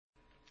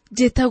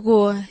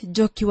Njĩtagwo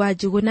Njoki wa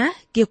Njuguna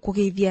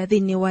ngĩkũgeithia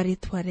thĩinĩ wa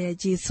rĩtwa rĩa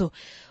Jesũ.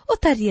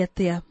 Ũtariĩ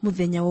atĩa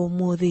mũthenya wa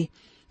ũmũthĩ?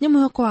 Nĩ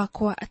mwĩhoko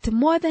wakwa atĩ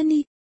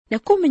Mwathani nĩ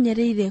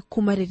kũmenyereire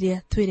kuma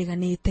rĩrĩa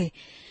twĩrĩganĩte.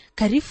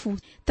 Karibu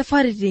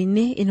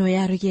tabarĩra-inĩ ĩno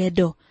ya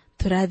rũgendo,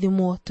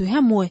 tũrathimwo twĩ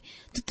hamwe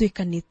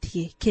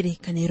tũtuĩkanĩtie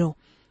kĩrĩkanĩro.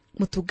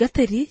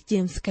 Mũtungatĩri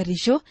James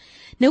Karisho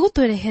nĩ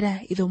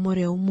gũtũrehera ithomo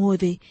rĩa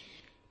ũmũthĩ.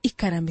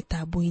 Ikara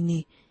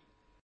mĩtambo-inĩ.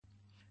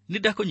 Nĩ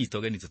ndakũnyita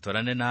ũgeni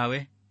tũtwarane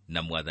nawe,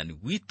 na Mwathani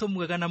witũ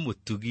mwega na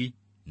mũtugi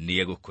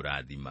nĩ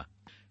egũkũrathima.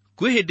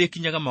 Kwĩ hĩndĩ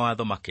kinyaga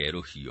mawatho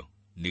makerũhio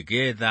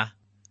nĩgetha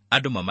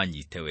andũ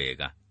mamanyite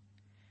wega.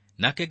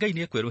 Nake Ngai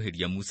nĩ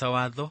ekwerũhĩria Musa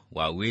watho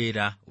wa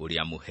wĩra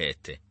ũrĩa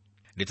mũhete.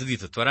 Nĩ tũthiĩ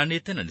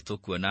tũtwaranĩte na nĩ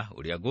tũkuona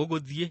ũrĩa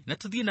gũgũthiĩ, na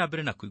tũthiĩ na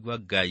mbere na kũigua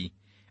Ngai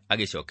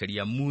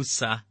agĩcokeria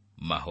Musa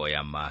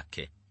mahoya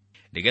make.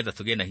 Nĩgetha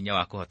tũgĩe na hinya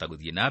wa kũhota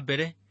gũthiĩ na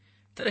mbere,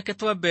 tareke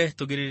twambe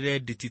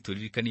tũgĩrĩre nditi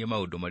tũririkanie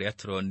maũndũ marĩa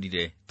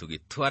tũronire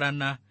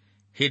tũgĩtwarana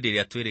hĩndĩ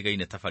ĩrĩa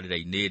twĩrĩgaine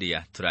tabarĩra-inĩ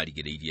ĩrĩa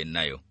tũrarigĩrĩirie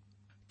nayo.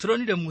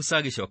 Turonire Musa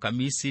agĩcoka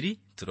Misiri,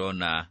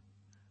 turona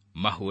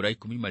mahũra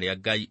 10 marĩa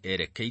Ngai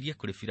erekeirie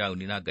kũrĩ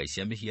Firaũni na ngai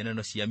cia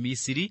mĩhianano cia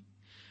Misiri.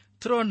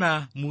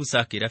 Turona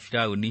Musa akĩra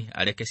Firaũni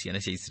areke ciana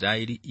cia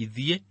Isiraeli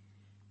ithiĩ,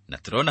 na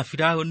turona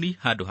Firaũni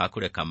handũ ha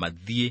kũreka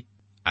mathiĩ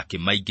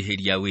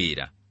akĩmaingĩhĩria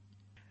wĩra.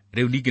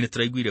 Rĩu ningĩ nĩ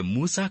tũraiguire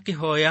Musa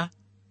akĩhoya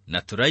na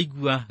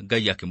tũraigua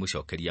Ngai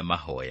akĩmũcokeria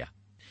mahoya.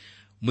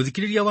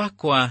 Mũthikĩrĩria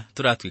wakwa,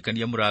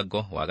 tũratuĩkania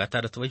mũrango wa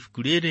 6 wa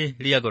ibuku rĩrĩ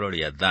rĩa goro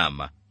rĩa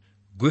thama.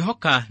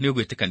 Ngwĩhoka nĩ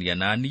ũgwĩtĩkania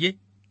naniĩ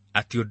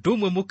atĩ ũndũ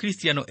ũmwe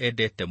mũkristiano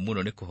endete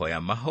mũno nĩ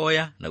kũhoya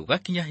mahoya, na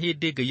gũgakinya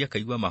hĩndĩ Ngai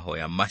akaigua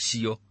mahoya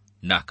macio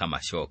na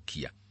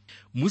akamacokia.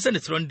 Musa nĩ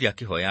tũronire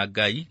akĩhoya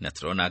Ngai, na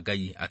tũrona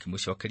Ngai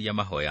akĩmũcokeria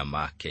mahoya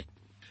make.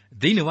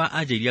 Thĩinĩ wa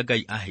anja iria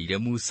Ngai aheire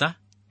Musa,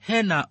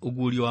 hena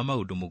ũguũrio wa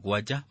maũndũ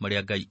 7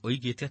 marĩa Ngai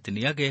oigĩte atĩ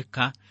nĩ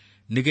ageka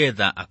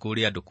nĩgetha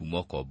akũũre andũ kuuma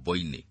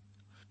ũkombo-inĩ.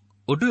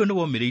 Ũndũ ũyũ nĩ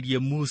womĩrĩirie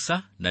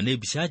Musa, na nĩ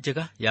mbica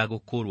njega ya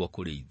gũkũũrwo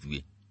kũrĩ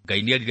ithuĩ.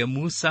 Ngai nĩ arire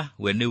Musa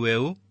we nĩwe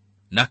ũ,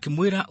 na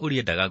akĩmwĩra ũrĩa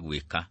endaga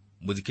gwĩka.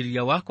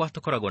 Mũthikĩrĩria wakwa,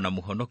 tũkoragwo na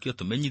mũhonokio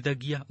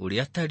tũmenyithagia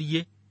ũrĩa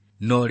atariĩ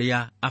na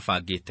ũrĩa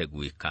abangĩte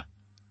gwĩka.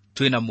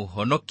 Twĩna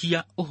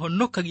mũhonokia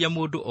ũhonokagia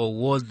mũndũ o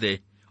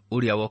wothe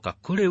ũrĩa woka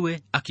kũrĩ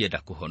we akĩenda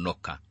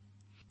kũhonoka.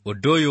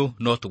 Ũndũ ũyũ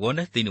no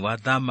tũwone thĩinĩ wa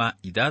Thama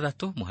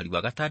 6 mũhari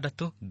wa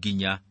 6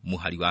 nginya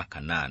mũhari wa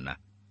 8.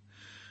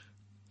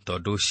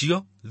 Tondũ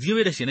ũcio, thiĩ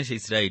wĩre ciana cia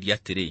Isiraeli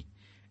atĩrĩ,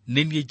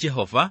 nĩ niĩ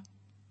Jehova,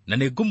 na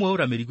nĩ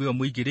ngũmwaũra mĩrigo ĩyo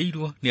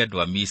mũigĩrĩirwo nĩ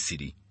andũ a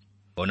Misiri.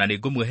 Ona nĩ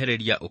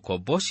ngũmwehereria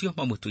ũkombo ũcio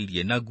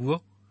mamũtũirie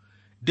naguo,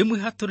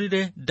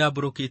 ndĩmwĩhatũrĩre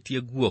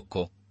ndambũrũkĩtie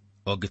guoko,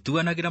 o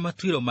ngĩtuanagĩra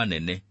matuĩro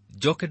manene,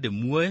 njoke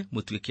ndĩmuoe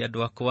mũtuĩke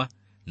andũ akwa,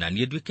 na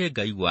niĩ nduĩke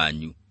Ngai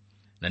wanyu.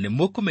 Na nĩ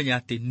mũkũmenya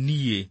atĩ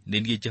niĩ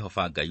nĩ niĩ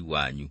Jehova Ngai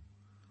wanyu,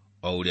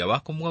 o ũrĩa wa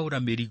kũmwaũra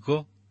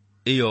mĩrigo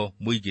ĩyo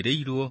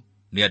mũigĩrĩirwo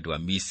nĩ andũ a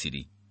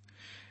Misiri.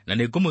 Na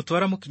nĩ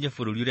ngũmũtwara mũkinye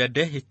bũrũri ũrĩa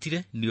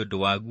ndehĩtire nĩ ũndũ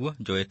waguo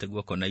njoete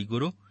guoko na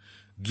igũrũ,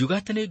 ngiuga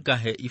atĩ nĩ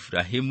ngahe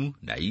Ibrahimu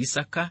na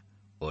Isaka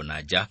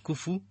ona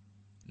Jakubu,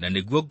 na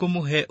nĩguo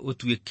ngũmũhe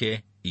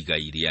ũtuĩke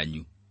igai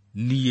rĩanyu.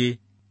 Niĩ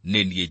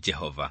nĩ niĩ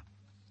Jehova.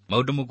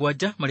 Maũndũ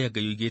 7 marĩa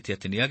Ngai oigĩte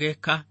atĩ nĩ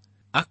ageka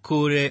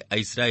akũũre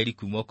Aisiraeli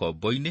kuuma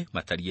ũkombo-inĩ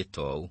matariĩ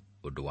toũ.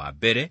 Ũndũ wa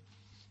mbere,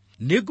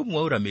 nĩ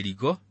ngũmwaũra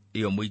mĩrigo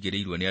ĩyo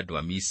mũigĩrĩirwo nĩ andũ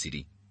a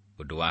Misiri.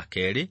 Ũndũ wa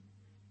kerĩ,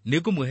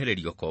 nĩ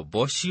ngũmwehereria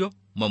ũkombo ũcio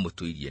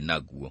mamũtũirie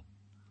naguo.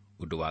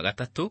 Ũndũ wa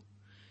gatatũ,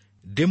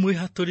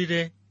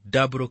 ndĩmwĩhatũrĩre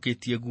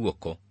ndambũrũkĩtie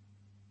guoko.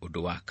 Ũndũ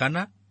wa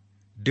kana,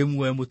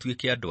 ndĩmuoe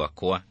mũtuĩke andũ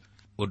akwa.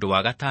 Ũndũ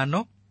wa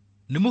gatano,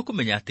 nĩ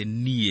mũkũmenya atĩ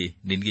niĩ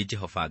nĩ niĩ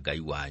Jehova Ngai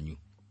wanyu.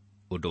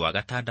 Ũndũ wa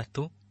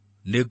gatandatũ,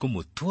 nĩ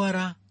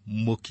ngũmũtwara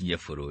mũkinye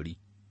bũrũri.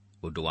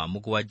 Ũndũ wa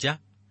mũgwanja,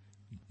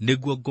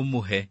 nĩguo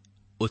ngũmũhe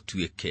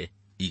ũtuĩke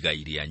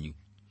igai rĩanyu.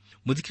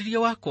 Mũthikĩrĩria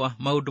wakwa,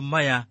 maũndũ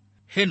maya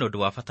hena ũndũ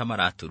wa bata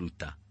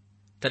maratũruta.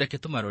 Tareke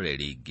tũmarore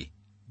rĩngĩ.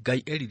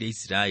 Ngai erire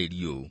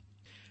Isiraeli ũũ,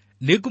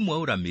 nĩ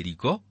ngũmwaũra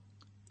mĩrigo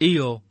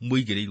ĩyo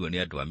mũigĩrĩirwo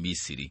nĩ andũ a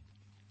Misiri.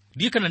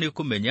 Ndiĩ kana nĩ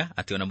ũkũmenya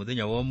atĩ ona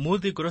mũthenya wa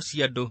ũmũthĩ ngoro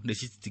cia andũ nĩ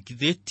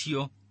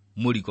citikithĩtio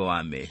mũrigo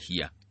wa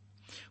mehia.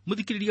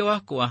 Mũthikĩrĩria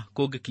wakwa,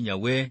 kũngĩkinya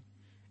we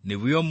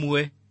nĩwe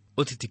ũmwe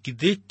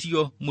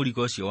ũtitikithĩtio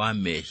mũrigo ũcio wa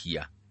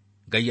mehia,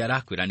 Ngai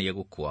arakwĩra nĩ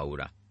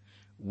egũkwaũra.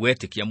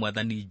 Wetĩkia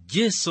Mwathani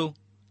Jesũ,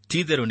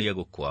 ti-itherũ nĩ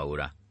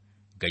egũkwaũra.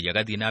 Ngai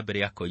agathiĩ na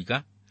mbere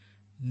akoiga,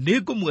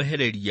 nĩ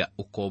ngũmwehereria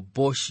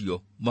ũkombo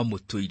ũcio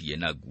mamũtũirie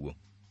naguo.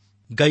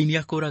 Ngai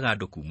nĩ akũũraga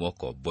andũ kuuma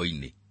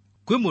ũkombo-inĩ.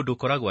 Kwĩ mũndũ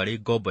ũkoragwo arĩ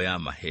ngombo ya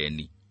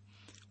maheni.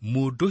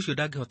 Mũndũ ũcio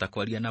ndangĩhota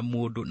kwaria na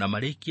mũndũ na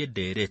marĩkie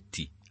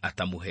ndereti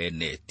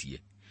atamũhenetie.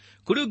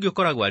 Kũrĩ ũngĩ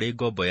ũkoragwo arĩ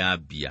ngombo ya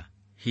mbia.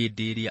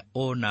 Hĩndĩ ĩrĩa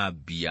ona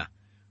mbia,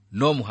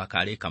 no mũhaka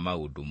arĩka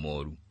maũndũ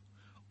moru.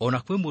 Ona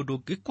kwĩ mũndũ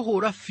ũngĩ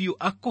kũhũra biũ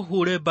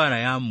akũhũre mbara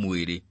ya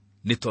mwĩrĩ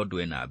nĩ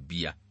tondũ ena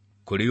mbia.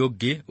 Kũrĩ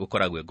ũngĩ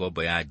ũkoragwo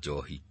ngombo ya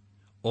njohi.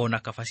 Ona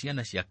kaba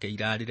ciana ciake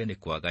irarĩre nĩ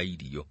kwaga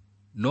irio,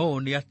 no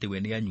nĩ atĩ we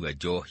nĩ anyua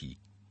njohi.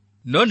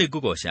 No nĩ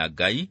ngũgoca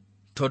Ngai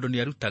tondũ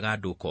nĩ arutaga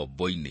andũ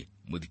ũkombo-inĩ.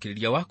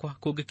 Muthikiriria wakwa,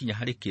 kũngĩkinya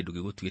harĩ kĩndũ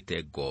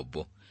gĩgũtuĩte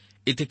ngombo,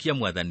 ĩtĩkia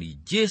Mwathani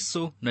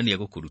Jesũ na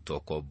nĩegũkũruta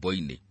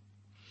ũkombo-inĩ.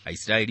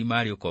 Aisiraeli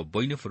marĩ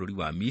ũkombo-inĩ bũrũri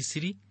wa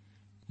Misiri,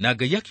 na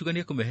Ngai akiuga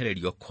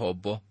nĩekũmehereria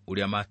ũkombo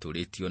ũrĩa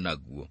matũrĩtio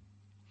naguo.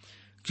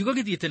 Kiugo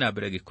gĩthiĩte na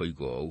mbere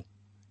gĩkoiga ũũ: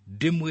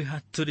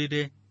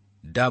 ndĩmwĩhatũrĩre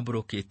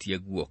ndambũrũkĩtie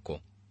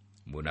guoko.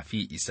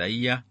 Mũnabii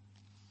Isaia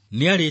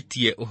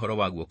nĩarĩtie ũhoro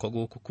wa guoko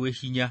gũkũ kwĩ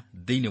hinya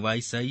thĩinĩ wa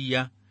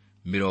Isaia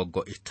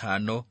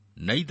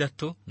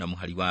 53 na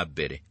mũhari wa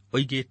mbere.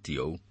 Oigĩte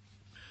ũũ: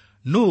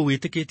 nũũ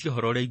wĩtĩkĩtie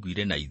ũhoro ũrĩa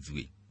aiguire na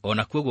ithuĩ,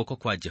 ona kuo guoko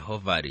kwa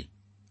Jehova-rĩ,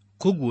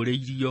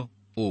 kũguũrĩirio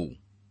ũũ?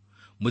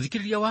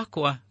 Mũthikĩrĩria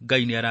wakwa,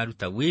 Ngai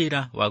nĩararuta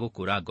wĩra wa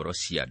gũkũũra ngoro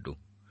cia andũ.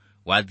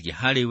 Wathiĩ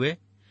harĩ we,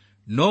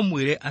 no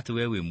mwĩre atĩ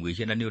we wĩ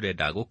mwĩhia na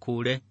nĩũrenda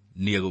gũkũũre,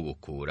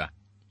 nĩegũgũkũũra.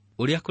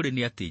 Ũrĩa kũrĩ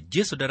nĩ atĩ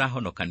Jesũ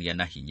ndarahonokania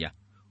na hinya.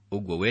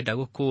 Ũguo wenda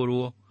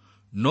gũkũũrwo,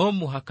 no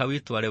mũhaka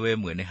wĩtware we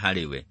mwene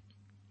harĩ we.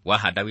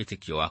 Wahanda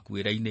wĩtĩkio waku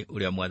wĩra-inĩ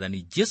ũrĩa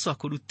Mwathani Jesũ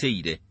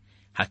akũrutĩire,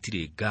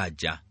 hatirĩ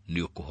nganja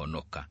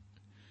nĩũkũhonoka.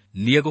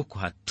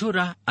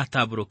 Nĩegũkũhatũra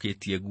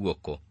atambũrũkĩtie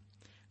guoko.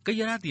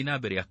 Ngai arathiĩ na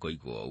mbere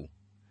akoiga ũũ: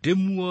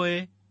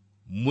 ndĩmuoe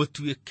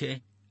mũtuĩke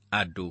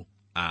andũ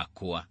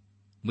akwa.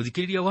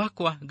 Mũthikĩrĩria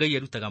wakwa, Ngai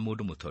arutaga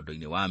mũndũ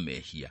mũtondo-inĩ wa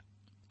mehia,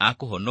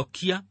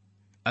 akũhonokia,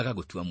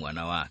 agagũtua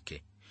mwana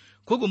wake.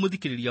 Koguo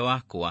mũthikĩrĩria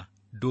wakwa,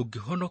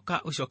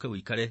 ndũngĩhonoka ũcoke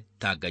wĩikare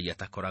ta Ngai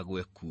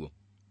atakoragwo kuo.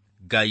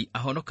 Ngai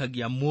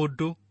ahonokagia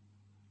mũndũ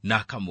na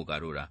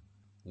akamũgarũra.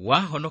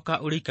 Wahonoka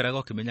ũrĩikaraga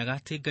ũkĩmenyaga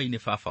atĩ Ngai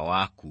nĩ baba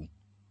waku.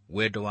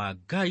 Wendo wa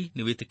Ngai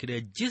nĩ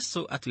wĩtĩkĩre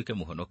Jesũ atuĩke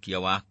mũhonokia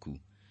waku.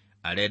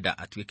 Arenda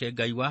atuĩke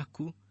Ngai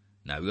waku,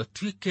 nawe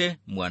ũtuĩke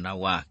mwana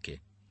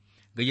wake.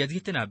 Ngai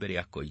athiĩte na mbere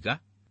akoiga: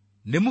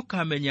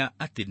 nĩmũkamenya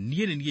atĩ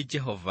niĩ nĩ niĩ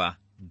Jehova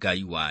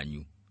Ngai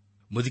wanyu.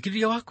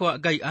 Mũthikĩrĩria wakwa,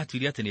 Ngai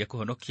atuire atĩ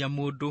nĩekũhonokia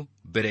mũndũ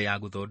mbere ya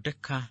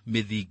gũthondeka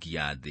mĩthingi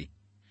ya thĩ.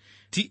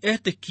 Ti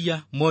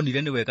etĩkia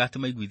monire nĩ wega atĩ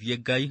maiguithie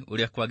Ngai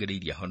ũrĩa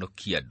kwagĩrĩire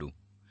ahonokia andũ.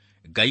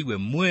 Ngai we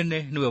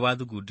mwene nĩwe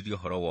wathugundirie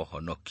ũhoro wa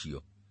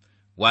ũhonokio.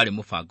 Warĩ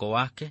mũbango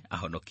wake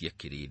ahonokie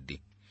kĩrĩndĩ.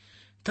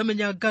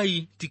 Tamenya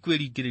Ngai ti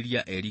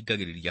kwĩringĩrĩria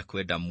eringagĩrĩria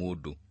kwenda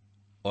mũndũ,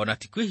 ona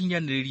ti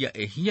kwĩhinyanĩrĩria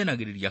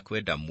ehinyanagĩrĩria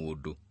kwenda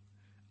mũndũ.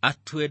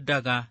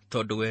 Atwendaga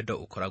tondũ wendo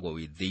ũkoragwo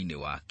wĩ thĩinĩ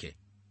wake.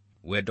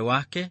 Wendo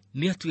wake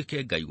nĩ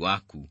atuĩke Ngai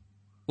waku.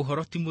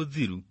 Ũhoro ti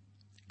mũthiru.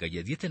 Ngai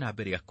athiĩte na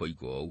mbere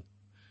akoiga ũũ: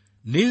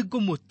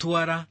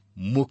 nĩngũmũtwara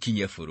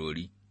mũkinye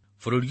bũrũri.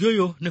 Bũrũri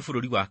ũyũ nĩ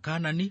bũrũri wa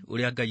Kaanani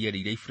ũrĩa Ngai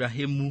erĩire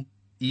Ibrahimu,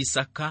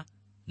 Isaka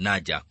na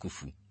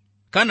Jakubu.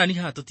 Kaanani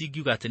haha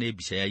tũtingiuga atĩ nĩ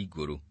mbica ya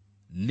igũrũ,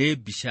 nĩ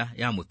mbica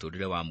ya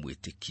mũtũrĩre wa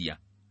mwĩtĩkia.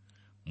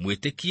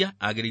 Mwĩtĩkia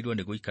agĩrĩirwo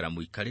nĩ gũikara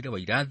mũikarĩre wa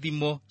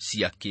irathimo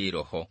cia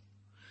kĩroho.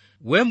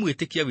 We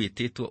mwĩtĩkia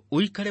wĩtĩtwo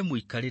ũikare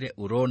mũikarĩre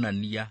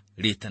ũronania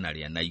rĩtana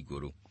rĩa na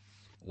igũrũ.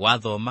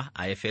 Wathoma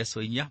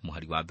Aefeso 4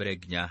 mũhari wa mbere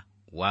nginya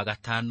wa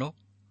 5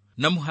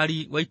 na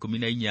mũhari wa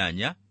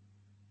 18,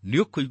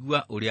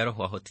 nĩũkũigua ũrĩa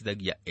Roho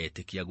ahotithagia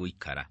etĩkia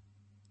gũikara.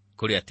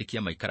 Kũrĩ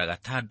atĩkia maikaraga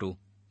tandũ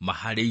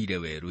maharĩire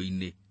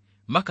werũ-inĩ,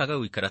 makaga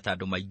gũikara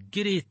tandũ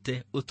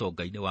maingĩrĩte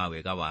ũtonga-inĩ wa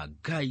wega wa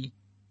Ngai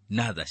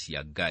na tha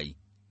cia Ngai.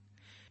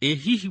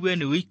 Hihi we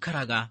nĩ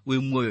wĩikaraga wĩ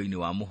muoyo-inĩ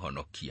wa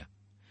mũhonokia?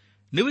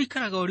 Nĩ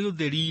wĩikaraga ũrĩ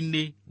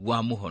ũtheri-inĩ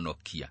wa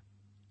mũhonokia?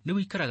 Nĩ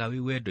wĩikaraga wĩ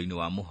wendo-inĩ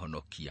wa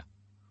mũhonokia?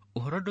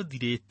 Ũhoro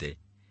ndũthirĩte.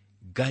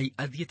 Ngai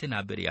athiĩte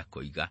na mbere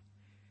akoiga: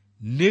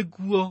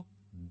 nĩguo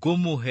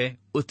ngũmũhe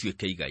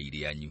ũtuĩke igai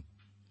rĩanyu.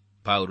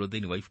 Paulo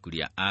thĩinĩ wa ibuku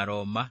rĩa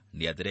Aroma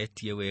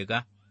nĩatheretie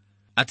wega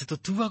atĩ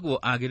tũtuagwo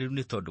agĩrĩru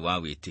nĩ tondũ wa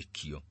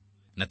wĩtĩkio,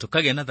 na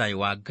tũkagĩa na thayũ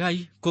wa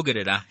Ngai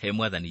kũgerera he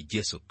Mwathani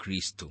Jesũ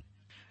Kristo.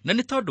 Na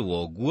nĩ tondũ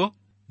wa ũguo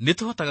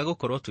nĩtũhotaga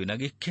gũkorwo twĩna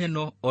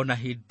gĩkeno ona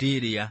hĩndĩ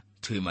ĩrĩa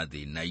twĩ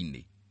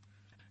mathĩna-inĩ.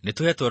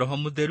 Nĩtũhetwo Roho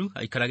Mũtheru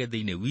aikarage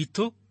thĩinĩ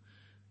witũ,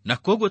 na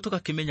koguo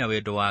tũgakĩmenya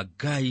wendo wa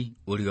Ngai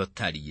ũrĩa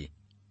ũtariĩ.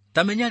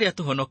 Tamenya rĩa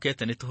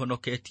tũhonokete nĩ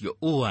tũhonoketio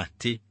ũũ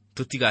atĩ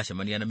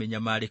tũtigacemania na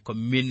mĩnyamarĩko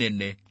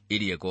mĩnene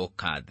ĩrĩa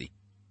ĩgoka thĩ.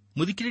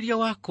 Mũthikĩrĩria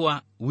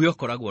wakwa, we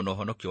ũkoragwo na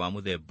ũhonokio wa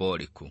mũthemba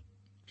ũrĩkũ?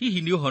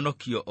 Hihi nĩ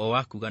ũhonokio o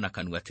wa kuuga na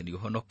kanua atĩ nĩ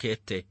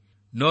ũhonokete,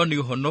 no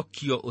nĩ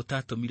ũhonokio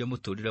ũtatũmire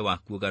mũtũrĩre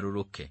waku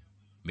ũgarũrũke?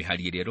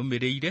 Mĩhari ĩrĩa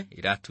ĩrũmĩrĩire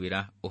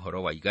ĩratwĩra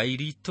ũhoro wa igai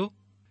ritũ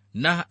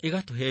na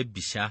ĩgatũhe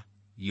mbica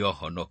ya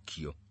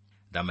ũhonokio.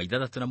 Thama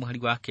 6 na mũhari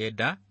wa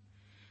 9.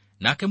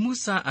 Nake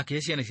Musa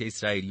akĩhe ciana cia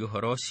Isiraeli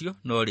ũhoro ũcio,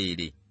 no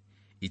rĩrĩ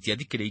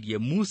itiathikĩrĩirie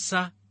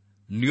Musa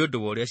nĩ ũndũ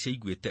wa ũrĩa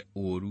ciaiguĩte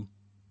ũũru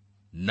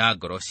na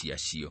ngoro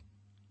ciacio,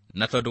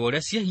 na tondũ wa ũrĩa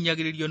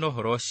ciahinyagĩrĩrio na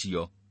ũhoro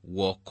ũcio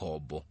wa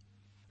ũkombo.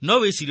 No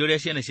wĩcirie ũrĩa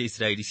ciana cia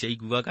Isiraeli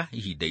ciaiguaga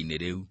ihinda-inĩ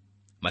rĩu.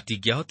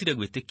 Matingĩahotire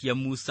gwĩtĩkia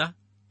Musa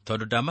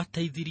tondũ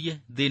ndamateithirie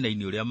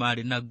thĩna-inĩ ũrĩa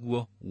marĩ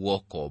naguo wa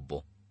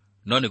ũkombo,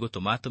 no nĩ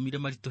gũtũma atũmire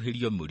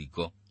maritũhĩrio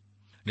mũrigo.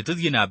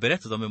 Nĩtũthiĩ na mbere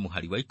tũthome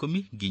mũhari wa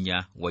 10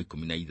 nginya wa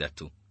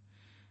 13.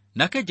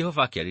 Nake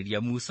Jehova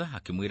akĩarĩria Musa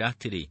akĩmwĩra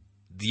atĩrĩ: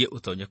 thiĩ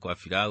ũtonye kwa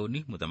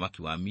Firaũni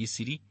mũthamaki wa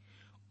Misiri,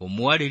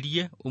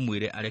 ũmwarĩrie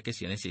ũmwĩre areke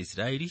ciana cia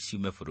Isiraeli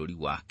ciume bũrũri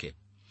wake.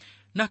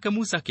 Nake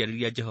Musa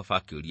akĩarĩria Jehova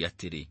akĩũria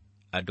atĩrĩ: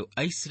 andũ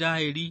a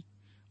Isiraeli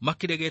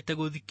makiregete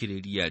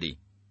guthikiriria-ri,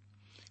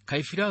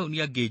 kai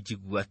Firauni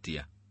angĩnjigua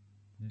atia?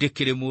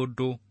 Ndĩkĩrĩ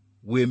mũndũ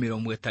wĩ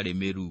mĩromo ĩtarĩ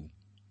mĩruu.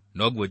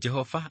 Noguo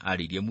Jehova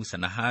aririe Musa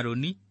na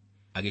Haruni,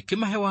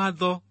 agĩkĩmahe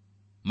watho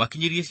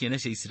makinyirie ciana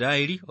cia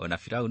Isiraeli ona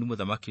Firauni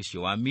mũthamaki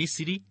ũcio wa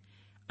Misiri,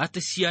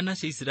 atĩ ciana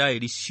cia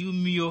Isiraeli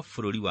ciumio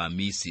bũrũri wa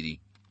Misiri.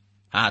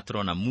 Haha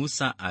tũrona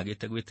Musa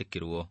agĩte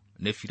gwĩtĩkĩrwo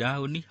nĩ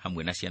Firauni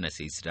hamwe na ciana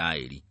cia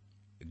Isiraeli.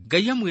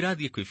 Ngai amwĩra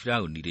athiĩ kwĩ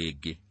Firauni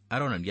rĩngĩ,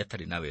 aronania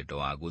atarĩ na wendo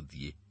wa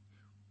gũthiĩ.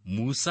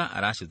 Musa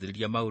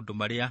aracũthĩrĩria maũndũ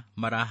marĩa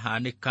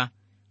marahanĩka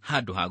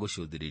handũ ha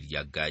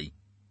gũcũthĩrĩria Ngai.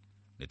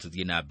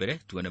 Nĩtũthiĩ na mbere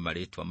tuone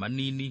marĩtwa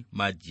manini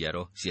ma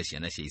njiaro cia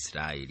ciana cia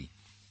Isiraeli.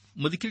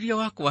 Mũthikĩrĩria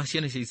wakwa,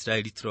 ciana cia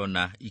Isiraeli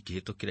tũrona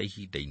ikĩhĩtũkĩra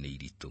ihinda-inĩ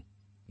iritũ.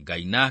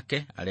 Ngai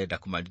nake arenda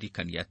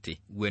kũmaririkania atĩ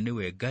we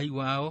nĩwe Ngai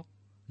wao,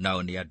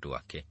 nao nĩ andũ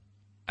ake.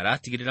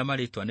 Aratigĩrĩra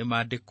marĩtwa nĩ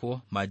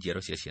mandĩkwo ma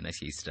njiaro cia ciana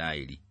cia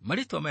Isiraeli.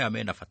 Marĩtwa maya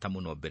mena bata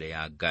mũno mbere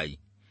ya Ngai.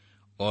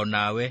 O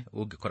nawe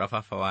ũngĩkora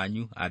baba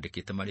wanyu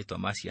andĩkĩte marĩtwa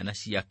ma ciana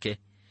ciake,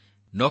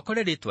 na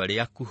ũkore rĩtwa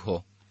rĩaku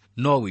ho,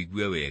 no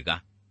wĩigue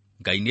wega.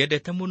 Ngai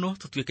nĩendete mũno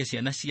tũtuĩke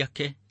ciana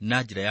ciake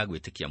na njĩra ya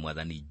gwĩtĩkia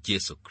Mwathani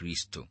Jesu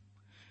Kristo.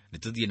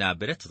 Nĩtũthiĩ na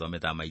mbere tũthome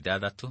thama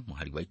 6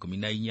 mũhari wa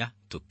 14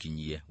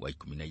 tũkinyie wa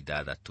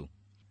 16.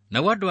 Na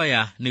andũ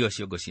aya nĩo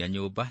ciongo cia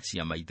nyũmba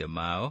cia maithe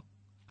mao.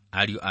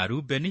 Ariũ a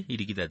Rubeni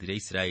irigithathi rĩa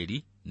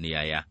Isiraeli nĩ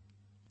aya: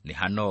 nĩ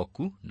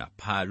Hanoku na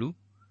Palu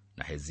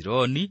na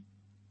Hezironi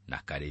na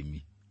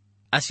Karemi.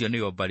 Acio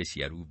nĩo mbarĩ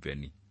cia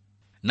Rubeni.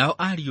 Nao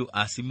ariũ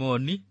a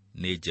Simoni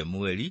nĩ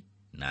Jemueli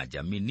na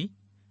Jamini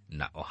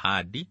na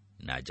Ohadi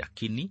na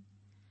Jakini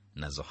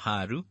na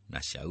Zoharu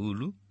na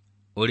Shaulu,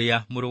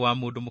 ũrĩa mũrũ wa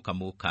mũndũ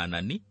mũkamũ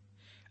Kanani.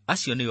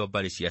 Acio nĩo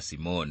mbarĩ cia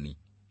Simoni.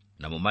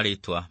 Namo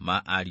marĩtwa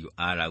ma ariũ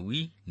a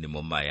Lawi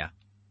nĩmo maya,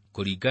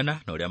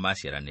 kũringana na ũrĩa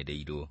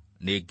maciaranĩrĩirwo: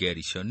 nĩ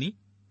Gerishoni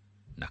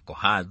na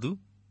Kohathu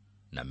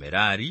na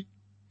Merari.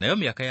 Nayo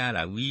mĩaka ya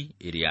Lawi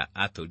ĩrĩa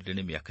atũũrire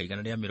nĩ mĩaka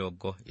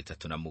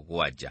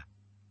 137.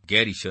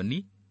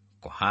 Gerishoni,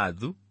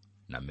 Kohathu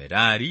na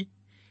Merari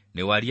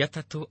nĩ wariĩ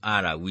atatũ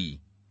a Lawi.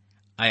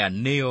 Aya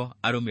nĩo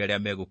arũme arĩa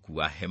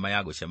megũkuua hema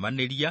ya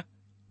gũcemanĩria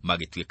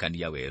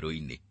magĩtuĩkania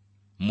werũ-inĩ.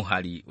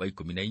 Mũhari wa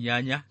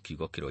 18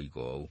 kiugo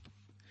kĩroiga ũũ: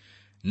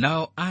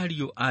 nao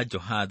ariũ a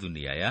Johathu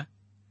nĩ aya,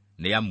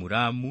 nĩ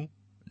Amuramu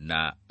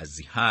na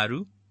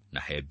Aziharu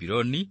na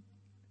Hebironi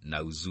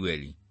na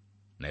Uzueli.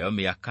 Nayo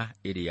mĩaka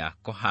ĩrĩa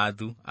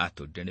Kohathu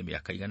atũũrire nĩ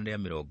mĩaka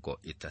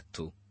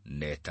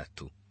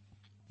 133.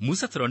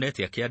 Musa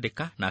tũronete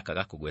akĩandĩka na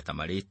akaga kũgweta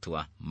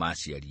marĩtwa ma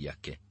aciari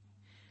ake.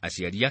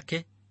 Aciari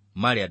ake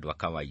marĩ andũ a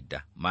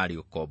kawaida, marĩ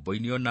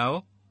ũkombo-inĩ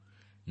onao,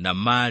 na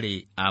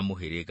marĩ a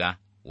mũhĩrĩga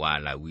wa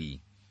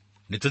Lawi.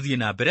 Nĩtũthiĩ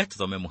na mbere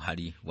tũthome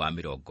mũhari wa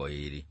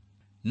 20.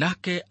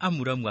 Nake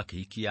Amuramu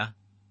akĩhikia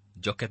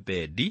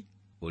Jokebedi,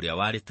 ũrĩa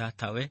warĩ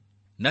tatawe,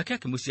 nake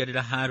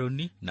akĩmũciarĩra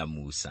Haruni na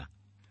Musa.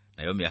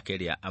 Nayo mĩaka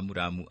ĩrĩa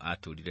Amuramu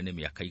atũũrire nĩ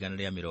mĩaka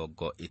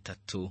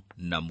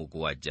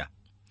 137.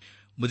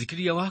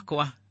 Mũthikĩrĩria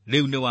wakwa,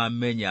 rĩu nĩ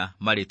wamenya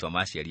marĩtwa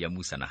ma aciari a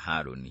Musa na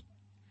Haruni.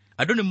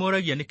 Andũ nĩ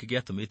moragia nĩkĩ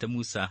gĩatũmĩte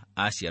Musa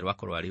aciarwo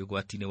akorwo arĩ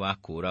ũgwati-inĩ wa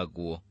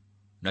kũũragwo,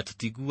 na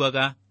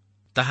tũtiguaga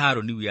ta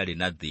Haruni we arĩ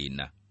na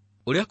thĩna.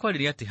 Ũrĩa kwarĩ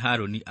nĩ atĩ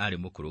Haruni arĩ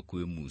mũkũrũ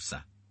kwĩ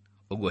Musa.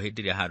 Ũguo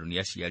hĩndĩ ĩrĩa Haruni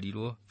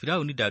aciarirwo,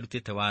 Firauni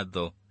ndarutĩte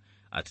watho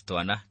atĩ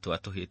twana twa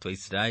tũhĩĩ twa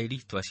Isiraeli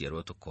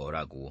twaciarwo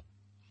tũkoragwo.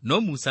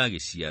 No Musa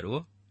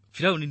agĩciarwo,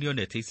 Firauni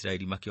nĩonete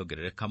Isiraeli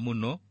makĩongerereka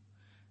mũno,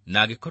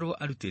 na agĩkorwo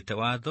arutĩte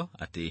watho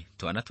atĩ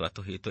twana twa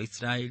tũhĩĩ twa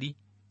Isiraeli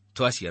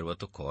twaciarwo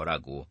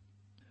tũkoragwo.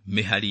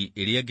 Mĩhari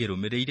ĩrĩa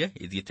ĩngĩrũmĩrĩire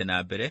ĩthiĩte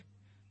na mbere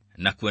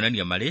na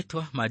kuonania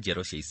marĩtwa ma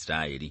njiaro cia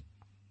Isiraeli.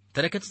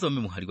 Tareke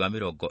tũthome mũhari wa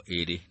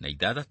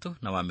 26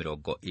 na wa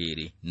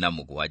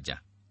 27.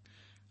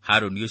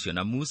 Haruni ũcio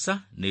na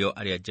Musa nĩo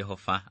arĩa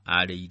Jehova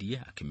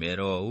arĩirie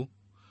akĩmera ũũ: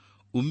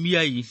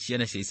 umiai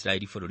ciana cia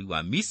Isiraeli bũrũri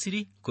wa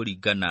Misiri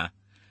kũringana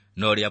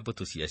na ũrĩa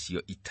mbũtũ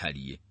ciacio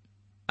itariĩ.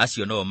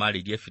 Acio no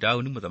marĩirie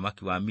Firauni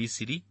mũthamaki wa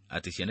Misiri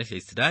atĩ ciana cia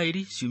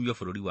Isiraeli ciumio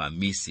bũrũri wa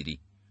Misiri.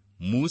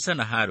 Musa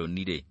na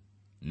Haruni-rĩ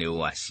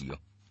nĩo acio.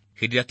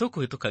 Hĩndĩ ĩrĩa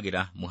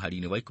tũkũhĩtũkagĩra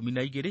mũhari-inĩ wa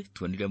 12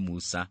 tuonire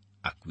Musa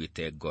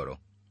akuĩte ngoro.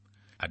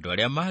 Andũ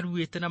arĩa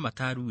maruĩte na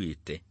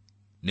mataruĩte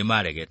nĩ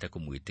maregete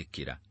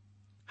kũmwĩtĩkĩra.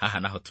 Haha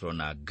naho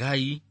tũrona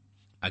Ngai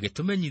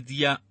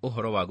agĩtũmenyithia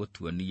ũhoro wa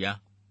gũtuonia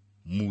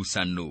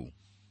Musa nũũ.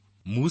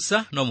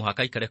 Musa no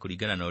mũhaka aikare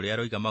kũringana na ũrĩa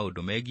aroiga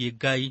maũndũ megiĩ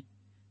Ngai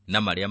na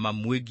marĩa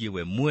mamwĩgiĩ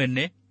we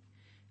mwene,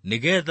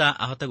 nĩgetha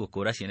ahote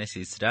gũkũũra ciana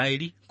cia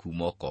Isiraeli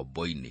kuuma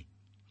ũkombo-inĩ.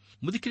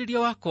 Mũthikĩrĩria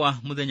wakwa,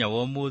 mũthenya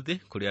wa ũmũthĩ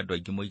kũrĩ andũ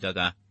aingĩ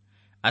moigaga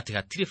atĩ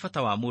hatirĩ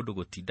bata wa mũndũ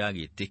gũtinda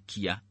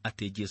agĩĩtĩkia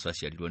atĩ Jesũ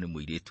aciarirwo nĩ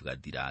mũirĩtu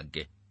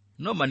gathirange.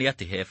 No ma nĩ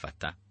atĩ he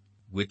bata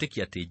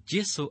gwĩtĩkia atĩ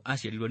Jesũ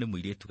aciarirwo nĩ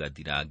mũirĩtu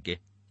gathirange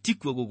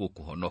tikuo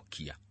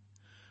gũgũkũhonokia.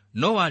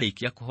 No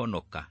warĩkia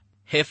kũhonoka,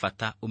 he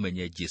bata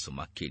ũmenye Jesũ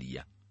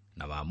makĩria,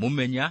 na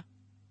wamũmenya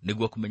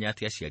nĩguo kũmenya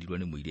atĩ aciarirwo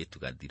nĩ mũirĩtu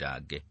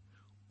gathirange.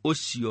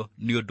 Ũcio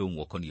nĩ ũndũ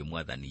ũmwe ũkoniĩ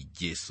Mwathani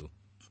Jesũ.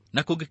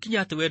 Na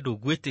kũngĩkinya atĩ we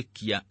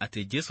ndũgwĩtĩkia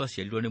atĩ Jesũ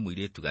aciarirwo nĩ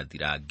mũirĩtu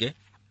gathirange,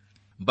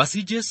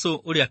 Basi Jesu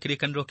ũrĩa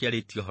kĩrĩkanĩro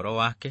kĩarĩtio ũhoro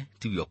wake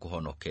tiwe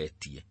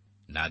ũkũhonoketie,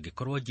 na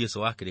angĩkorwo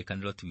Jesu wa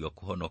kĩrĩkanĩro tiwe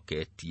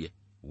ũkũhonoketie,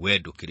 we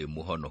ndũkĩrĩ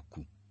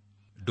mũhonoku.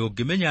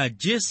 Ndũngĩmenya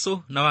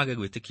Jesu na wage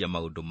gwĩtĩkia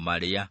maũndũ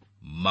marĩa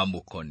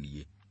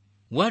mamũkoniĩ.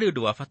 Warĩ ũndũ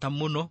wa bata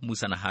mũno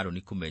Musa na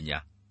Harũni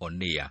kũmenya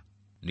onĩa.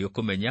 Nĩ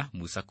ũkũmenya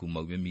Musa kuma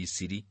ume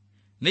Misiri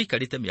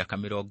nĩaikarĩte mĩaka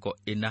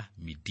 40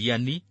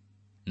 Midiani,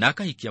 na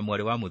akahikia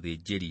mwarĩ wa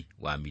mũthĩnjĩri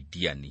wa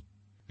Midiani.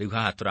 Rĩu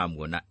haha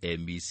tũramuona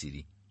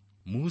Misiri.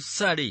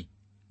 Musa-rĩ,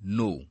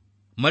 no.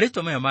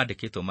 Marĩtwa maya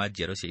mandĩkĩtwo ma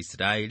njiaro cia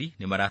Isiraeli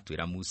nĩ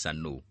maratwĩra Musa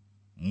no.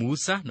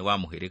 Musa nĩ wa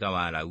mũhĩrĩga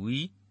wa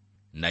Lawi,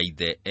 na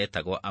ithe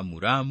etagwo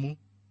Amuramu,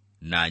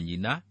 na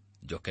nyina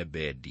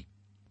Jokebedi.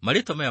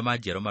 Marĩtwa maya ma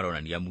njiaro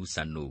maronania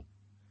Musa no,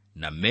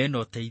 na mena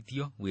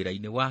ũteithio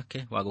wĩra-inĩ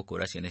wake wa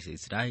gũkũũra ciana cia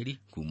Isiraeli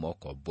kuma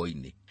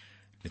ũkombo-inĩ.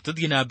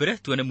 Nĩtũthiĩ na mbere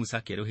tuone Musa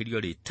akĩerũhĩrio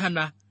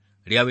rĩtana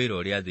rĩa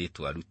wĩra ũrĩa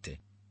athĩtwo arute.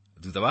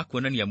 Thutha wa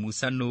kuonania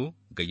Musa no,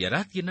 Ngai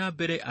arathiĩ na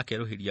mbere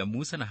akerũhĩria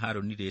Musa na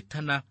Harũni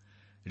rĩtana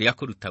rĩa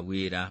kũruta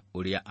wĩra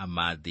ũrĩa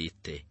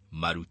amathĩte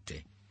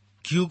marute.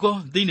 Kiugo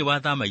thĩinĩ wa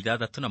Thama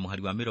 6 na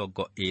mũhari wa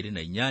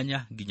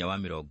 28 nginya wa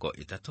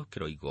 30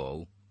 kĩroiga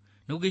ũũ.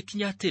 Na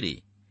gũgĩkinya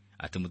atĩrĩ,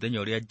 atĩ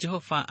mũthenya ũrĩa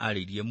Jehova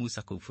arĩirie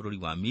Musa kũu bũrũri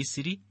wa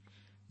Misiri,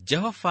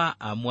 Jehova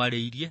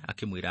amwarĩirie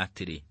akĩmwĩra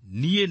atĩrĩ,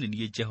 niĩ nĩ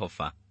niĩ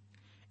Jehova.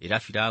 Ĩra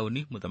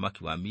Firaũni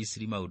mũthamaki wa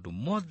Misiri maũndũ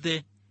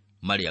mothe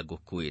marĩa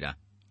ngũkwĩra.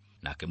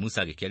 Nake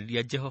Musa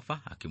agĩkĩarĩria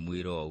Jehova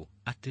akĩmwĩra ũũ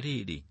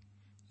atĩrĩrĩ,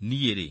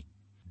 niĩ-rĩ,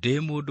 ndĩ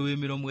mũndũ wĩ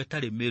mĩromo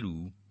ĩtarĩ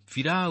mĩruu,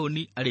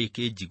 Firaũni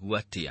arĩkĩnjigua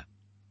atĩa?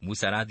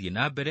 Musa arathiĩ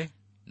na mbere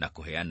na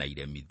kũheana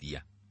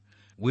iremithia.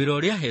 Wĩra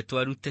ũrĩa ahetwo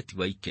arute ti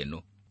wa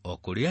ikeno, o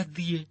kũrĩa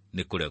athiĩ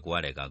nĩ kũregwo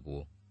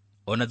aregagwo.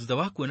 Ona thutha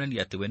wa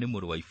kuonania atĩ we nĩ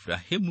mũrũ wa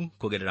Ibrahimu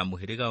kũgerera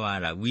mũhĩrĩga wa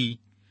Lawi,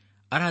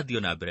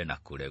 arathiĩ na mbere na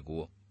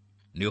kũregwo.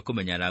 Nĩ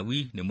ũkũmenya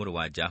Lawi nĩ mũrũ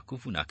wa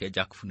Jakubu, nake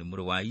Jakubu nĩ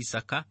mũrũ wa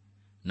Isaka,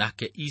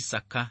 nake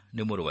Isaka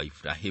nĩ mũrũ wa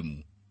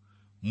Ibrahimu.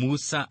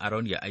 Musa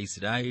aronia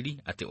Aisiraeli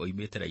atĩ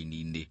oimĩte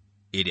raini-inĩ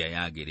ĩrĩa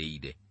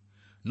yagĩrĩire.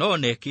 No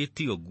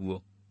nekĩti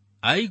ũguo,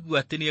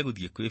 aigua atĩ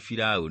nĩegũthiĩ kwĩ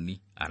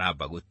Firaũni,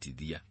 aramba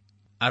gũtithia.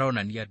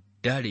 Aronania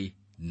ndarĩ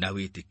na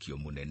wĩtĩkio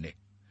mũnene.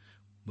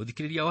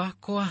 Mũthikĩrĩria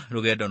wakwa,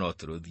 rũgendo no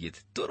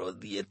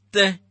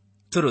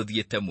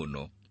tũrũthiĩte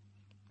mũno.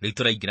 Rĩu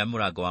tũraingĩra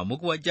mũrango wa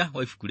 7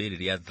 wa ibuku rĩrĩ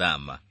rĩa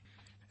Thama.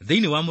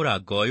 Thĩinĩ wa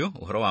mũrango ũyũ,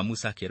 ũhoro wa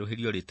Musa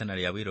akĩerũhĩrio rĩtana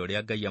rĩa wĩra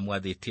ũrĩa Ngai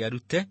amwathĩte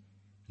arute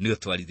nĩ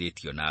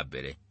ũtwarithĩtio na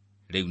mbere.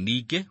 Rĩu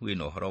ningĩ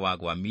wĩna ũhoro wa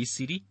gwa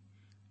Misiri,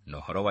 na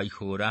ũhoro wa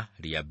ihũra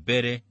rĩa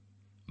mbere,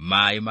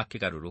 maaĩ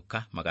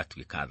makĩgarũrũka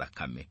magatuĩka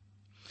thakame.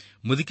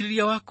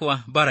 Mũthikĩrĩria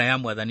wakwa, mbara ya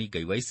Mwathani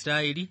Ngai wa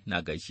Isiraeli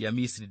na ngai cia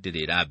Misiri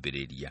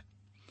ndĩrĩrambĩrĩria.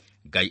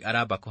 Ngai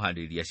aramba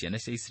kũharĩrĩria ciana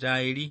cia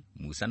Isiraeli,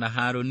 Musa na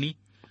Harũni,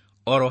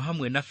 oro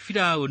hamwe na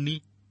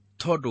Firaũni,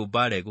 tondũ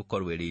mbara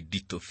ĩgũkorwo ĩrĩ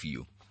nditũ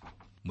biũ.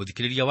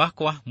 Mũthikĩrĩria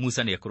wakwa,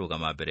 Musa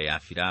nĩekũrũgama mbere ya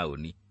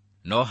Firaũni,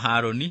 no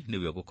Harũni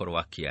nĩwe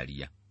ũgũkorwo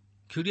akĩaria.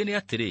 Kĩũria nĩ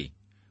atĩrĩ,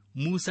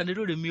 Musa nĩ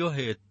rũrĩmĩ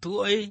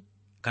ohetwo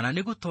kana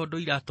nĩ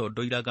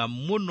gũtondoiraga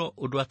mũno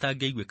ũndũ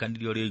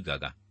atangĩaiguĩkanire ũrĩa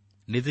oigaga?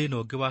 Nĩ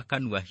thĩna ũngĩ wa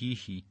kanua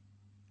hihi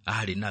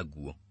arĩ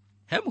naguo?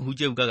 He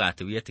mũhunjia ugaga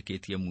atĩ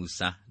wĩetĩkĩtie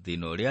Musa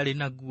thĩna ũrĩa arĩ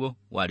naguo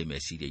warĩ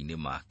meciria-inĩ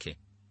make.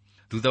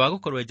 Thutha wa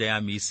gũkorwo nja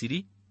ya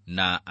Misiri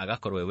na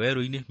agakorwo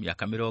werũ-inĩ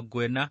mĩaka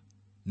 40,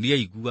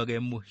 nĩaiguaga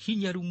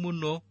mũhinyaru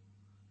mũno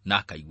na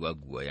akaigua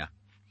guoya.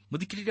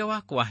 Mũthikĩrĩria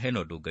wakwa, hena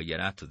ũndũ Ngai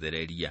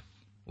aratũthereria.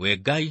 We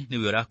Ngai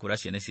nĩwe ũrakũra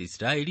ciana cia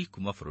Isiraeli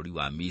kuma bũrũri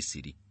wa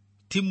Misiri,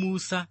 ti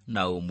Musa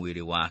na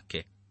ũmwĩrĩ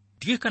wake.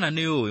 Ndigĩ kana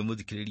nĩ ũĩ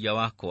mũthikĩrĩria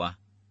wakwa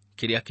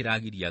kĩrĩa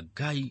kĩragiria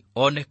Ngai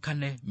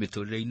onekane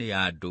mĩtũrĩre-inĩ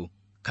ya andũ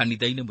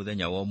kanitha-inĩ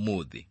mũthenya wa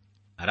ũmũthĩ.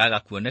 Araga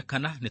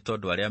kuonekana nĩ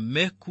tondũ arĩa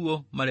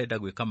mekuo marenda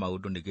gwĩka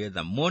maũndũ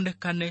nĩgetha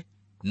monekane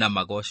na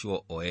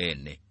magocwo o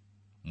ene.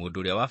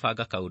 Mũndũ ũrĩa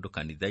wabanga kaũndũ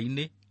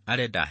kanitha-inĩ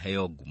arenda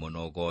heo ngumo na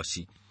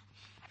ũgoci.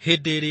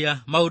 Hĩndĩ ĩrĩa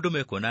maũndũ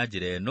mekwo na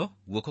njĩra ĩno,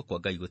 guoko kwa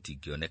Ngai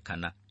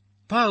gũtingĩonekana.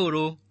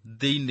 Paulo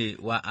thĩinĩ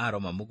wa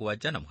Aroma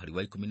 7 na mũhari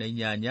wa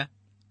 18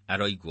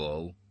 aroigwo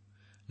ũũ: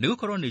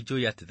 nĩgũkorwo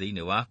nĩnjũĩ atĩ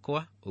thĩinĩ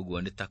wakwa,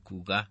 ũguo nĩ ta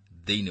kuuga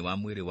thĩinĩ wa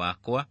mwĩrĩ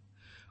wakwa,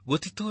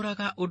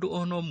 gũtitũũraga ũndũ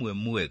ona ũmwe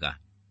mwega.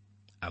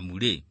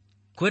 Amurĩ,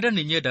 kwenda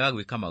nĩ nyendaga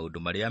gwĩka maũndũ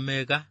marĩa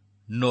mega,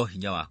 no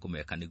hinya wa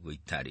kũmeka nĩguo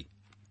itarĩ.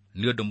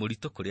 Nĩ ũndũ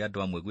mũritũ kũrĩ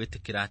andũ amwe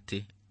gwĩtĩkĩra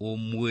atĩ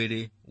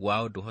ũmwĩrĩ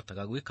wao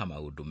ndũhotaga gwĩka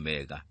maũndũ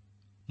mega.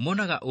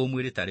 Monaga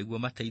ũmwĩrĩ tarĩ guo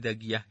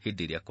mateithagia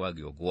hĩndĩ ĩrĩa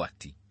kwagĩa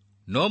ũgwati.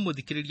 No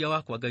mũthikĩrĩria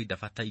wakwa, Ngai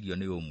ndabatairio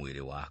nĩ ũmwĩrĩ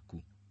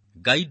waku.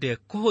 Ngai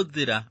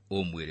ndekũhũthĩra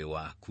ũmwĩrĩ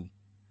waku.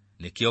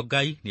 Nĩkĩo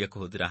Ngai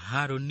nĩekũhũthĩra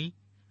Harũni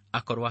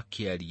akorwo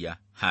akĩaria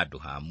handũ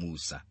ha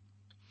Musa.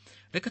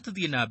 Reke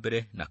tũthiĩ na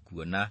mbere na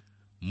kuona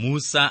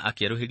Musa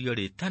akĩerũhĩrio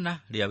rĩtana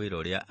rĩa wĩra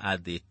ũrĩa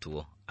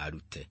athĩtwo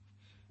arute.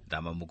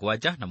 Thama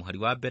 7 na mũhari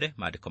wa mbere,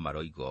 maandĩko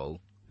maroiga ũũ: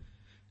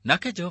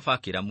 nake Jehova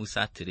akĩĩra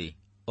Musa atĩrĩ,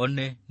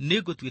 one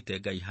nĩngũtuĩte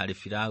Ngai harĩ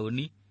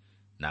Firaũni,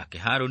 nake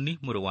Harũni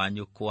mũrũ wa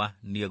nyũkwa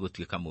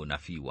nĩegũtuĩka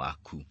mũnabii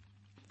waku.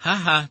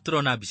 Haha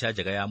tũrona mbica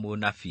njega ya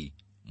mũnabii.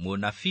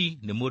 Mũnabii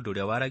nĩ mũndũ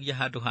ũrĩa waragia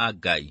handũ ha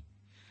Ngai,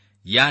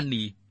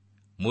 yani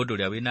Mũndũ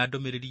ũrĩa wĩna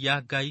ndũmĩrĩri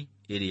ya Ngai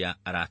ĩrĩa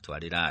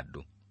aratwarĩra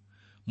andũ.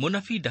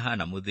 Mũnabii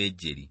ndahana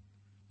mũthĩnjĩri.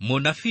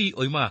 Mũnabii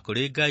oimaga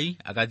kũrĩ Ngai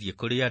agathiĩ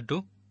kũrĩ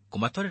andũ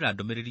kũmatwarĩra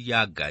ndũmĩrĩri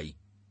ya Ngai.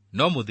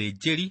 No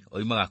mũthĩnjĩri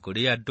oimaga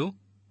kũrĩ andũ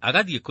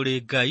agathiĩ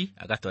kũrĩ Ngai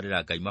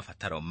agatwarĩra Ngai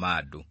mabataro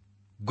ma andũ.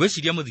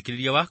 Ngwĩciria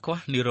mũthikĩrĩria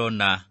wakwa nĩ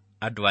ũrona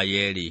andũ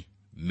aya erĩ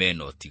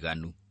mena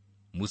ũtiganu.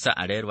 Musa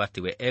arerwo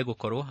atĩ we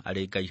egũkorwo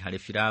arĩ Ngai harĩ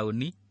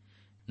Firaũni,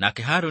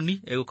 nake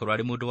Harũni egũkorwo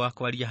arĩ mũndũ wa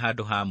kwaria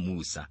handũ ha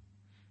Musa.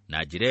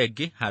 Na njĩra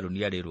ĩngĩ Harũni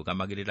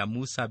arĩrũgamagĩrĩra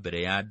Musa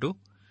mbere ya andũ,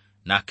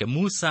 nake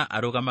Musa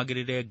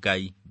arũgamagĩrĩre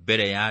Ngai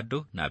mbere ya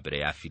andũ na mbere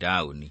ya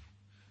Firaũni.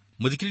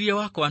 Mũthikĩrĩria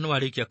wakwa nĩ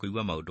warĩkia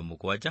kũigua maũndũ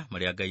mũgwanja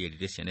marĩa Ngai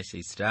erire ciana cia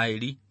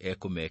Isiraeli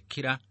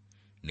ekũmekĩra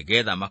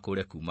nĩgetha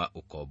makũre kuma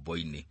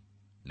ũkombo-inĩ.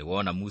 Nĩ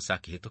wona Musa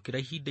akĩhĩtũkĩra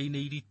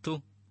ihinda-inĩ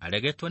iritũ,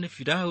 aregetwo nĩ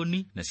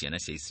Firaũni na ciana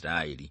cia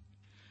Isiraeli.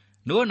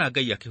 Nĩ wona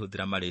Ngai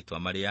akĩhũthĩra marĩtwa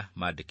marĩa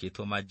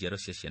mandĩkĩtwo ma njiaro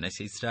cia ciana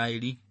cia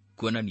Isiraeli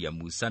kuonania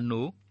Musa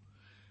nũ,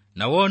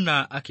 na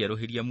wona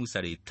akĩerũhĩria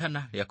Musa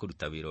rĩtana rĩa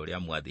kũruta wĩra ũrĩa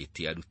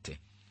mwathĩte arute.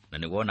 Na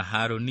nĩ wona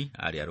Harũni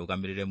arĩ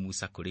arũgamĩrĩre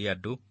Musa kũrĩ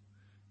andũ,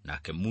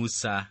 nake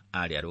Musa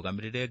arĩ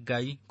arũgamĩrĩre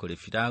Ngai kũrĩ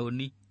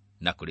Firaũni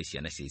na kũrĩ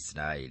ciana cia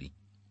Isiraeli.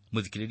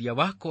 Mũthikĩrĩria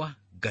wakwa,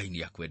 Ngai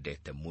nĩ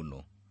akwendete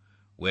mũno.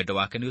 Wendo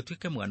wake nĩ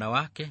ũtuĩke mwana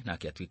wake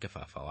nake atuĩke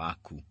baba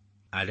waku.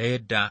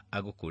 Arenda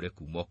agũkũre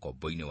kuma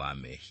ũkombo-inĩ wa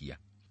mehia.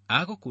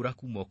 Agũkũra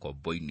kuma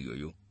ũkombo-inĩ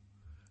ũyũ,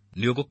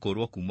 nĩ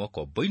ũgũkũrwo kuma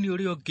ũkombo-inĩ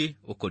ũrĩa ũngĩ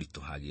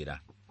ũkũritũhagĩra.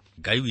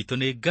 Ngai witũ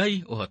nĩ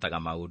Ngai ũhotaga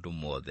maũndũ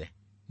mothe.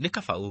 Nĩ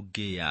kaba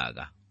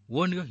ũngĩaga,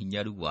 wone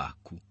ũhinyaru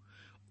waku,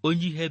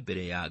 ũnyihe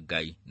mbere ya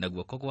Ngai, na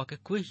guoko gwake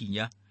kwĩ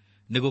hinya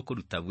nĩ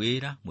gũkũruta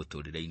wĩra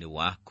mũtũrĩre-inĩ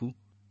waku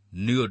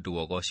nĩ ũndũ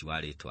wa ũgooci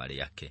wa rĩĩtwa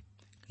rĩake.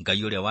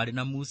 Ngai ũrĩa warĩ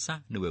na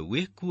Musa nĩwe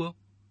wĩkuo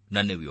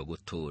na nĩwe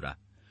ũgũtũũra.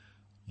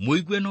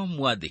 Mũigue no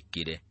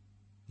mwathĩkĩre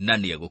na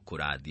nĩ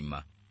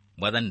egũkũrathima.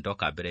 Mwathani,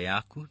 ndoka mbere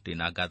yaku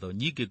ndĩna ngatho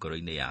nyingĩ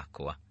ngoro-inĩ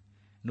yakwa.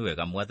 Nĩ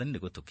wega Mwathani nĩ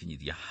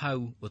gũtũkinyithia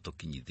hau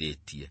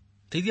ũtũkinyithĩtie.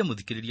 Teithia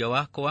mũthikĩrĩria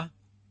wakwa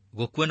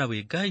gũkuona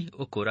wĩ Ngai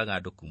ũkũraga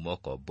andũ kuma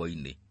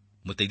ũkombo-inĩ.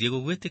 Mũteithie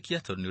gũgwĩtĩkia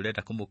tondũ nĩ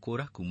ũrenda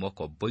kũmũkũra kuma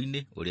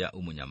ũkombo-inĩ ũrĩa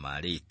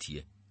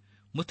ũmũnyamarĩtie.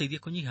 Mũteithie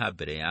kũnyiha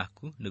mbere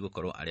yaku nĩ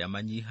gũkorwo arĩa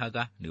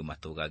manyihaga nĩ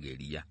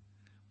ũmatũgagĩria.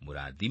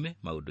 Mũrathime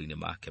maũndũ-inĩ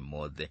make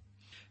mothe.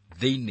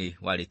 Thĩinĩ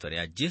wa rĩĩtwa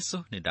rĩa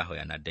Jesũ nĩ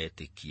ndahoya na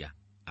ndetĩkia.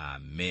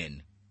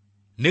 Amen.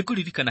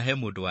 Nĩngũririkana he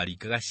mũndũ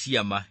waringaga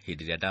ciama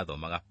hĩndĩ ĩrĩa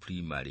ndathomaga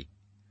primary.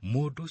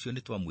 Mũndũ ũcio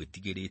nĩ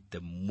twamwĩtigĩrĩte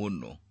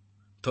mũno,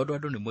 tondũ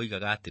andũ nĩ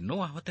moigaga atĩ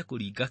no ahote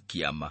kũringa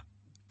kĩama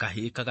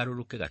kahĩĩ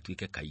kagarũrũke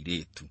gatuĩke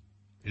kairĩtu.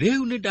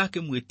 Rĩu nĩ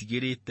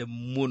ndakĩmwĩtigĩrĩte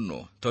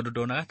mũno, tondũ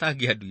ndonaga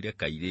tangĩanduire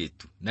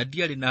kairĩtu na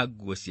ndiarĩ na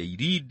nguo cia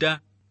irinda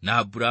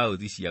na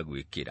burauthi cia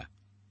gwĩkĩra.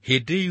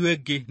 Hĩndĩ ĩyo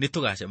ĩngĩ nĩ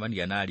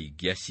tũgacemania na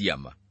aringia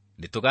ciama.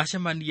 Nĩ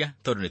tũgacemania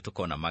tondũ nĩ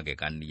tũkona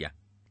magegania.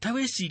 Ta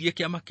wĩcirie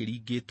kĩama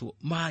kĩringĩtwo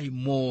maĩ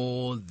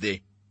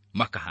mothe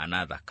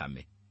makahana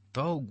thakame.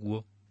 To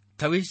ũguo,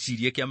 ta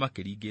wĩcirie kĩama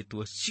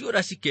kĩringĩtwo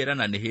ciũra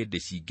cikerana nĩ hĩndĩ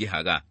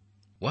cingĩhaga.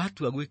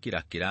 Watua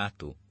gwĩkĩra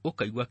kĩratũ,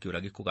 ũkaigua kĩũra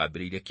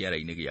gĩkũgambĩrĩire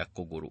kĩara-inĩ gĩa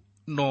kũgũrũ.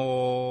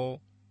 No,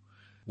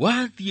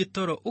 wathiĩ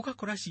toro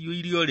ũgakora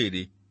ciyũire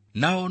ũrĩrĩ,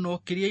 na ona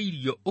ũkĩrĩa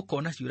irio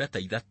ũkona ciũra ta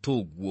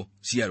ithatũ ũguo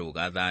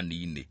ciarũga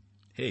thani-inĩ.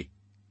 Hĩ,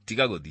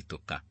 tiga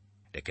gũthitũka.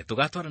 Reke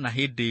tũgatwarana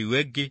hĩndĩ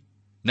ĩyo ĩngĩ,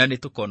 na nĩ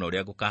tũkona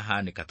ũrĩa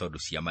gũkahanĩka tondũ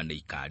ciama nĩ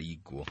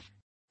ikaringwo.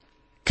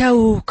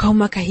 Kau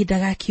kauma kahinda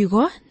ga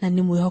kiugo, na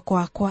nĩ mwĩhoko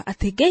wakwa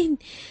atĩ Ngai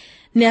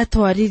nĩ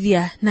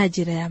atwarithia na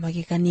njĩra ya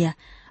magegania.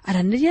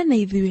 Aranĩria na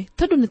ithuĩ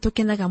tondũ nĩ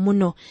tũkenaga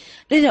mũno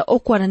rĩrĩa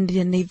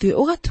ũkwaranĩria na ithuĩ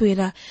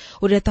ũgatwĩra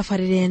ũrĩa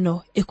tabarĩra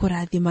ĩno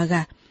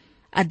ĩkũrathimaga.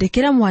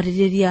 Andĩkĩra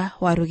mwarĩrĩria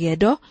wa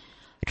rũgendo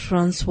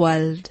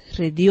Transworld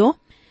Radio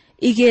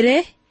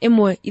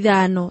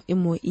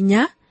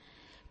 21514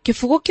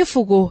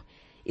 kifugu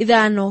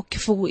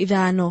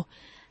 555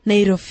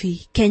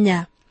 Nairobi,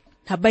 Kenya.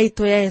 Namba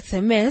itũ ya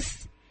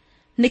SMS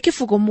nĩ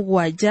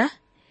 716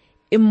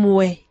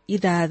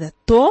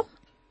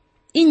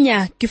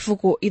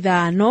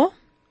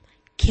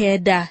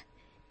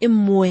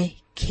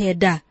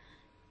 455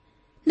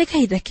 nĩ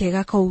kahinda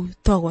kega kau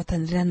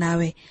twagwatanĩra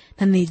nawe,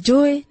 na nĩ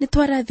njũĩ nĩ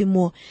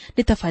twarathimwo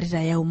nĩ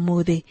tabarĩra ya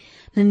ũmũthĩ.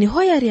 Na nĩ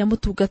hoya rĩa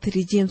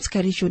mũtungatĩri James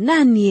Karisho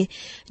na niĩ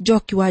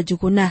Njoki wa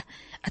Njuguna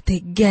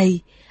atĩ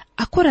Ngai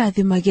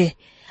akũrathimage,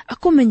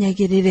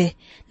 akũmenyagĩrĩre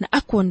na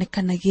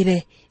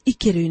akuonekanagĩre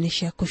ikĩro-inĩ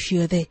ciaku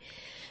ciothe.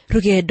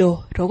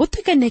 Rũgendo rwa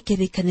gũtuĩkania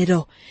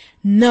kĩrĩkanĩro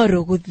no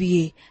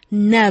rũgũthiĩ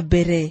na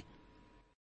mbere